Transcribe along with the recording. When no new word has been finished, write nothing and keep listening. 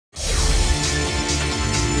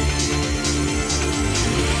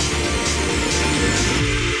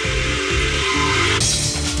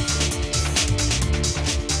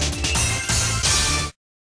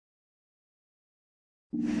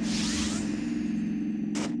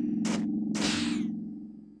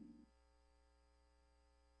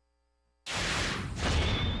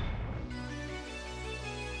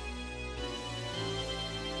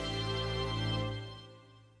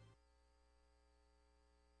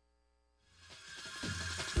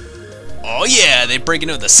Oh yeah, they break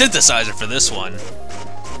into the synthesizer for this one.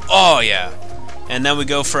 Oh yeah. And then we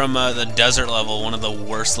go from the desert level, one of the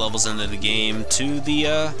worst levels in the game, to the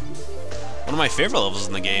one of my favorite levels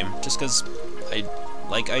in the game, just because I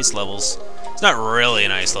like ice levels. It's not really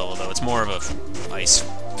an ice level though, it's more of a ice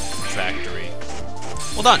factory.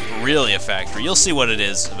 Well, not really a factory, you'll see what it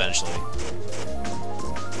is eventually.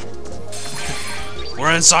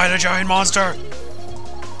 We're inside a giant monster!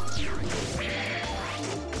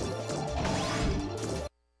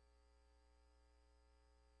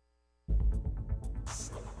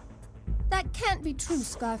 That can't be true,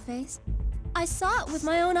 Scarface. I saw it with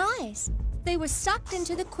my own eyes. They were sucked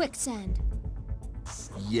into the quicksand.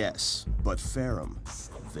 Yes, but Ferrum,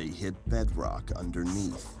 they hit bedrock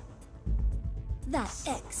underneath. That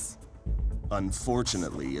X.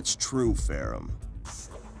 Unfortunately, it's true, Ferrum.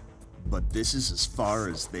 But this is as far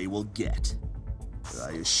as they will get.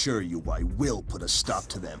 I assure you I will put a stop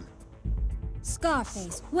to them.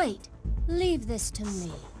 Scarface, wait. Leave this to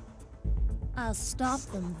me. I'll stop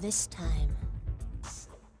them this time.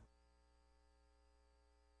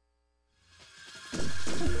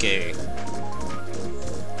 Okay.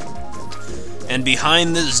 And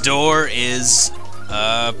behind this door is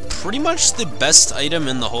pretty much the best item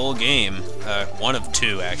in the whole game. One of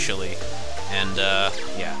two, actually. And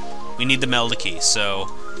yeah, we need the Melda key, so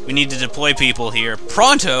we need to deploy people here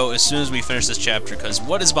pronto as soon as we finish this chapter, because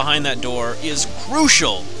what is behind that door is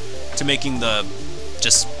crucial to making the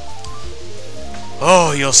just...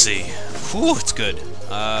 Oh, you'll see. Whew, it's good.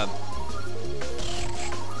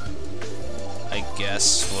 I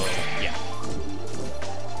guess, well, yeah.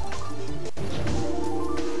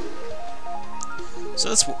 So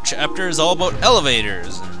this chapter is all about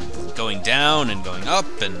elevators, and going down and going up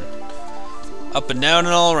and down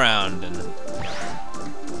and all around, and...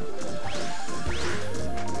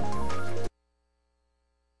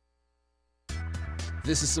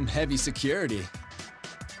 This is some heavy security.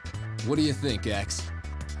 What do you think, X?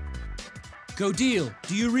 Gaudile,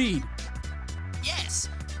 do you read? Yes.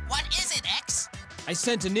 What is it, X? I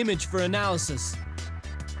sent an image for analysis.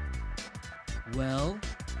 Well?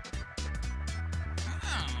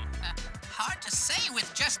 Hard to say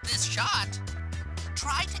with just this shot.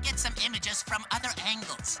 Try to get some images from other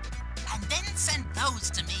angles, and then send those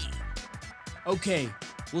to me. Okay,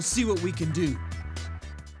 we'll see what we can do.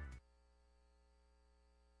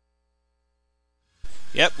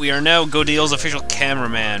 Yep, we are now Gaudile's official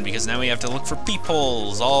cameraman, because now we have to look for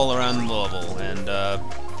peepholes all around the level, and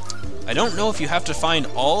I don't know if you have to find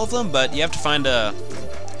all of them, but you have to find a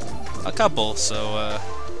couple, so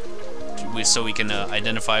we can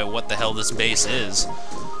identify what the hell this base is.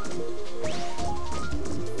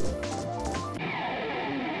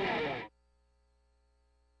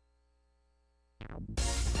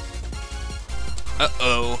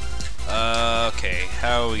 Uh-oh. Okay,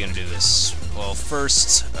 how are we gonna do this? Well,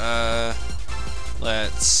 first,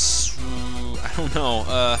 let's... I don't know,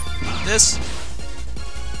 this?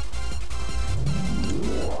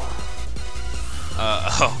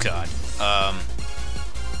 Oh god.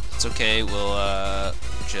 It's okay, we'll,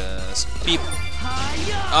 just beep.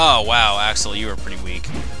 Oh, wow, Axel, you were pretty weak.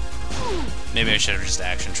 Maybe I should have just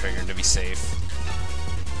action triggered to be safe.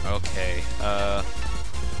 Okay, I'm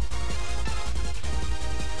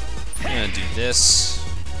gonna do this.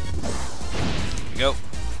 Here we go.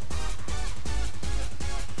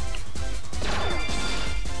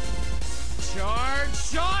 Charge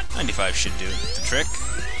shot! 95 should do the trick.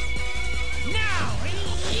 Now!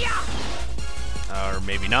 Yeah! Or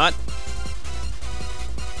maybe not.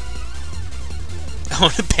 I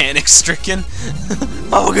want to panic stricken.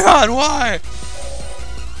 Oh god, why?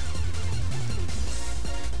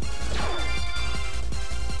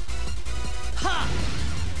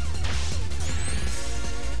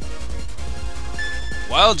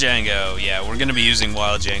 Wild Django, yeah, we're gonna be using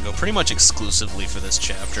Wild Django pretty much exclusively for this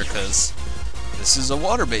chapter, because this is a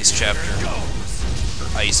water-based chapter.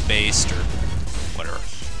 Or ice-based, or whatever.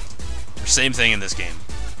 Same thing in this game.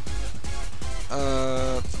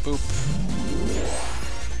 Boop.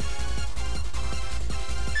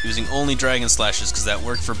 Using only Dragon Slashes, because that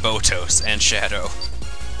worked for Botos and Shadow.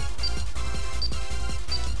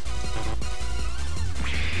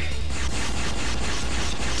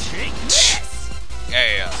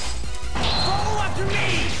 Yeah. Follow after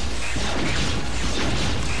me!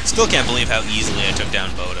 Still can't believe how easily I took down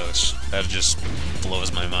Botos. That just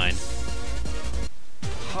blows my mind.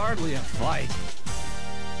 Hardly a fight.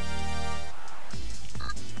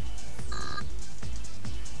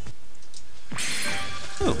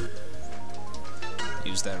 Ooh.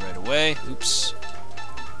 Use that right away. Oops.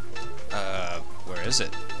 Where is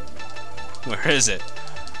it? Where is it?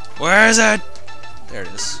 Where is it? There it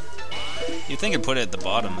is. You'd think I'd put it at the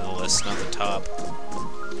bottom of the list, not the top.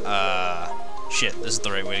 Shit, this is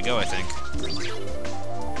the right way to go, I think.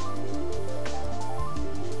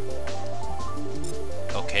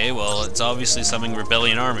 Okay, well, it's obviously something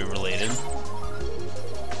Rebellion Army related.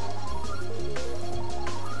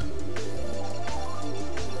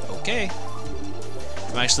 Okay.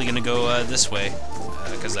 I'm actually gonna go this way,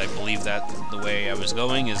 because I believe that the way I was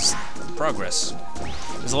going is progress.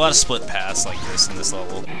 There's a lot of split paths like this in this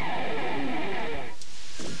level.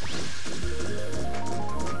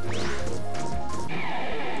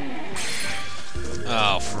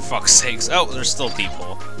 Oh, for fuck's sakes. Oh, there's still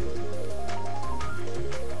people.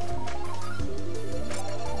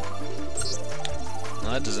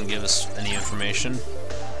 Well, that doesn't give us any information.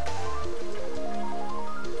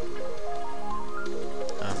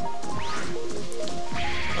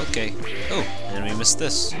 Okay. Oh, and we missed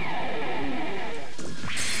this.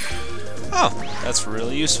 Oh, that's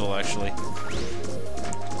really useful, actually.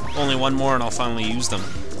 Only one more and I'll finally use them.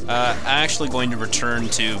 I'm actually going to return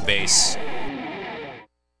to base.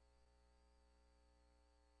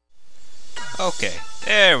 Okay,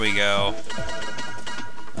 there we go.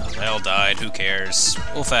 Oh, they all died, who cares?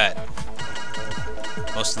 Wolfat.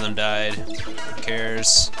 Most of them died. Who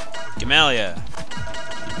cares? Gamalia.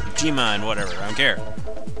 G-Mine, whatever, I don't care.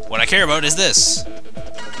 What I care about is this.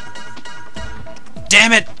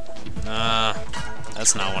 Damn it!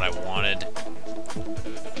 That's not what I wanted.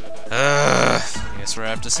 I guess we're gonna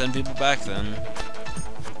have to send people back then.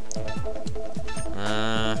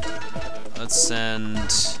 Let's send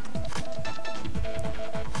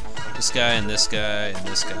this guy and this guy and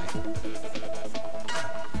this guy.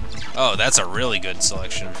 Oh, that's a really good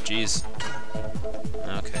selection. Jeez.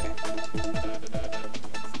 Okay.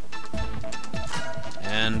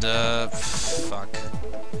 And, fuck.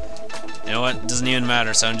 You know what? It doesn't even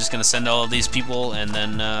matter, so I'm just gonna send all of these people and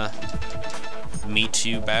then, meet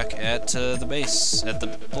you back at the base, at the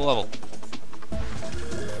level.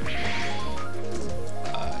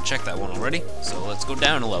 Checked that one already, so let's go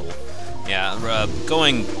down a level. Yeah,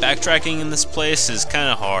 backtracking in this place is kind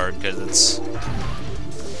of hard, because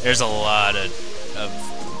there's a lot of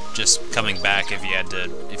just coming back if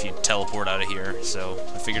you teleport out of here, so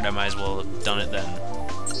I figured I might as well have done it then.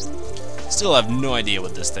 Still have no idea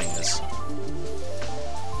what this thing is.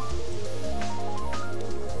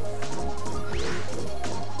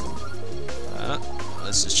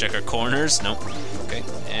 Let's just check our corners. Nope. Okay.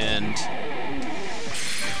 And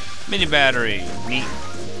mini battery. Neat.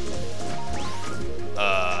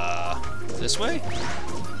 This way?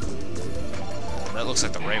 That looks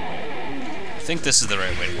like the right way. I think this is the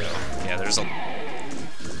right way to go. Yeah, there's a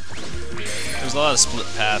lot of split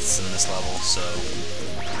paths in this level, so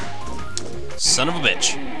son of a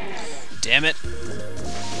bitch. Damn it.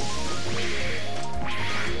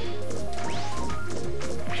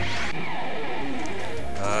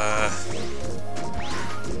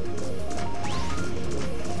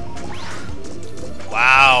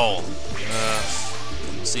 Wow.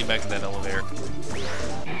 See you back at that elevator.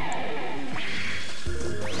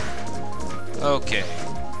 Okay.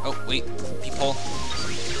 Oh, wait. Peephole.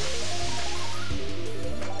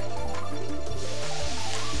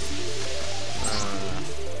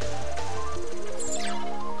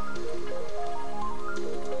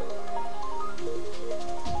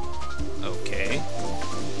 Okay.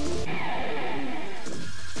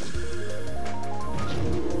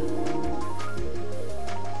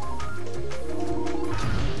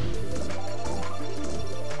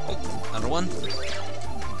 Oh, another one.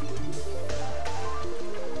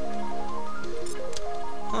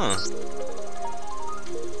 Huh.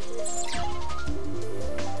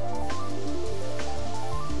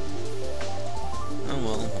 Oh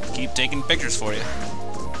well, I'll keep taking pictures for you.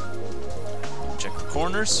 Check the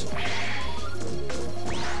corners.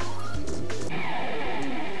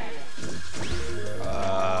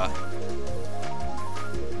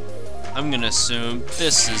 I'm gonna assume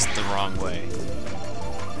this is the wrong way.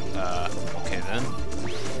 Okay then.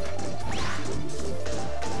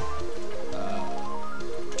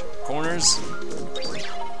 Corners.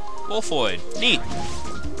 Wolfoid. Neat.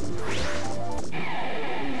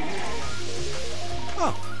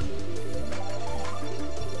 Oh.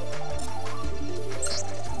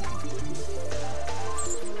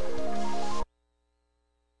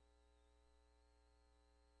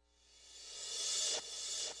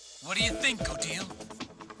 What do you think, Gaudile?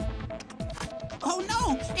 Oh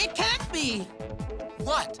no, it can't be!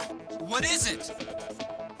 What? What is it?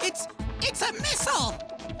 It's a missile!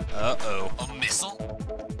 Uh-oh. A missile?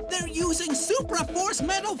 They're using Supra Force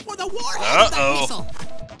Metal for the warhead of that missile!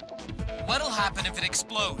 What'll happen happen if it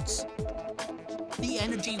explodes? The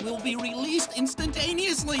energy will be released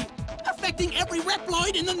instantaneously, affecting every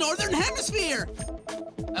Reploid in the Northern Hemisphere.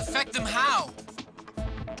 Affect them how?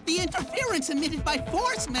 The interference emitted by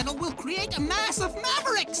Force Metal will create a mass of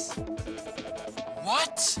mavericks.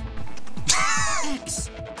 What? X.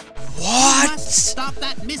 What? You must stop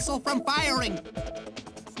that missile from firing.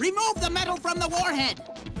 Remove the metal from the warhead.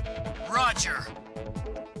 Roger.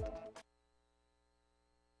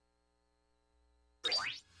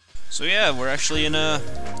 So yeah, we're actually in a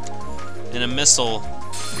missile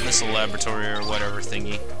laboratory or whatever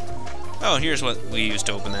thingy. Oh, here's what we used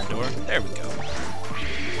to open that door. There we go.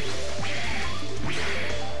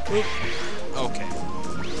 Oop. Okay.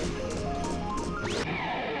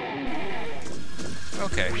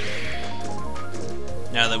 Okay.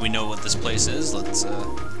 Now that we know what this place is, let's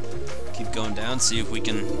keep going down, see if we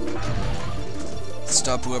can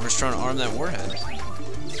stop whoever's trying to arm that warhead.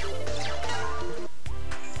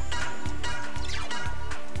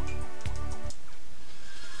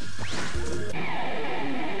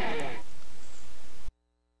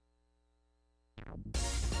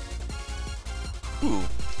 Ooh.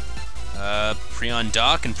 Prion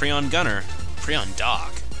Doc and Prion Gunner. Prion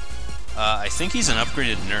Doc. I think he's an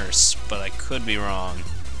upgraded nurse, but I could be wrong.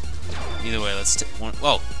 Either way, let's take one.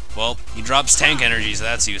 Whoa. Well, he drops tank energy, so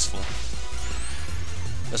that's useful.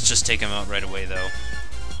 Let's just take him out right away, though.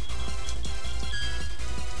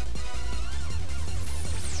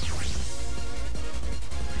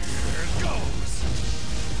 Here it goes.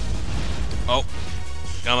 Oh.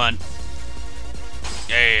 Come on.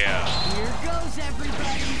 Yeah. Here goes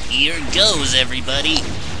everybody. Here goes everybody.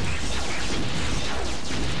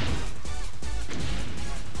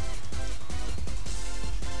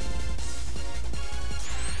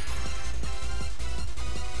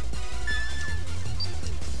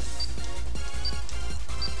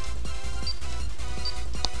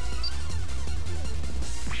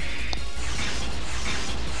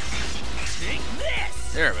 Take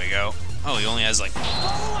this. There we go. Oh, he only has like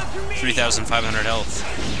 3,500 health.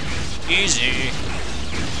 Easy.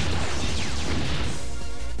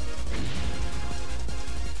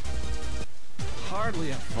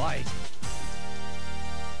 Hardly a fight.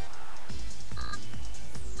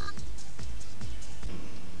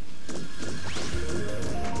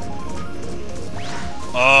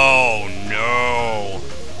 Oh no!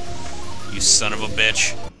 You son of a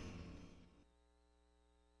bitch.